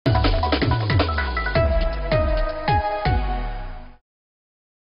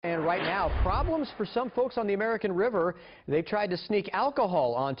Now, problems for some folks on the American River. They tried to sneak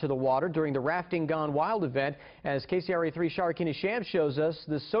alcohol onto the water during the Rafting Gone Wild event. As KCRA 3 Sharkina Shams shows us,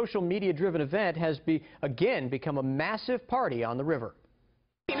 this social media-driven event has again become a massive party on the river.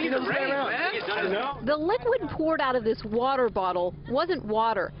 The liquid poured out of this water bottle wasn't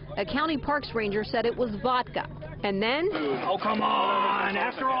water. A county parks ranger said it was vodka. And then... Oh, come on!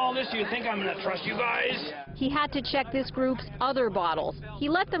 After all this, you think I'm going to trust you guys? He had to check this group's other bottles. He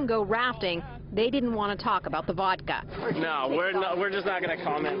let them go rafting. They didn't want to talk about the vodka. No, we're just not going to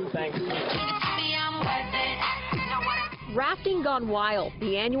comment. Thanks. Rafting Gone Wild,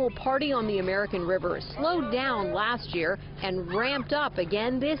 the annual party on the American River, slowed down last year and ramped up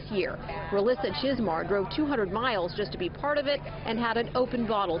again this year. Relissa Chismar drove 200 miles just to be part of it and had an open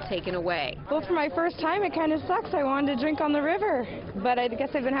bottle taken away. Well, for my first time, it kind of sucks. I wanted to drink on the river, but I guess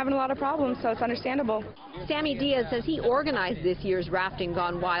I've been having a lot of problems, so it's understandable. Sammy Diaz says he organized this year's Rafting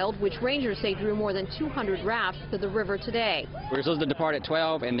Gone Wild, which rangers say drew more than 200 rafts to the river today. We're supposed to depart at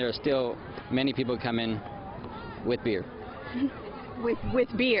 12, and there's still many people coming with beer. With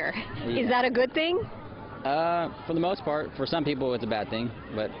beer. Yeah. Is that a good thing? For the most part. For some people, it's a bad thing.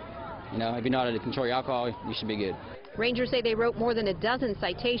 But, you know, if you know how to control your alcohol, you should be good. Rangers say they wrote more than a dozen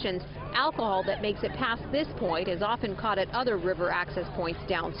citations. Alcohol that makes it past this point is often caught at other river access points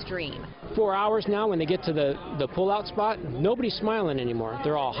downstream. 4 hours now, when they get to the pull-out spot, nobody's smiling anymore.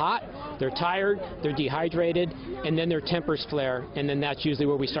 They're all hot, they're tired, they're dehydrated, and then their tempers flare, and then that's usually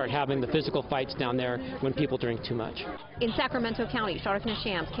where we start having the physical fights down there when people drink too much. In Sacramento County, Sharkina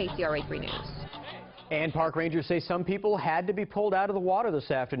Shams, KCRA 3 News. And park rangers say some people had to be pulled out of the water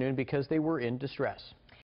this afternoon because they were in distress.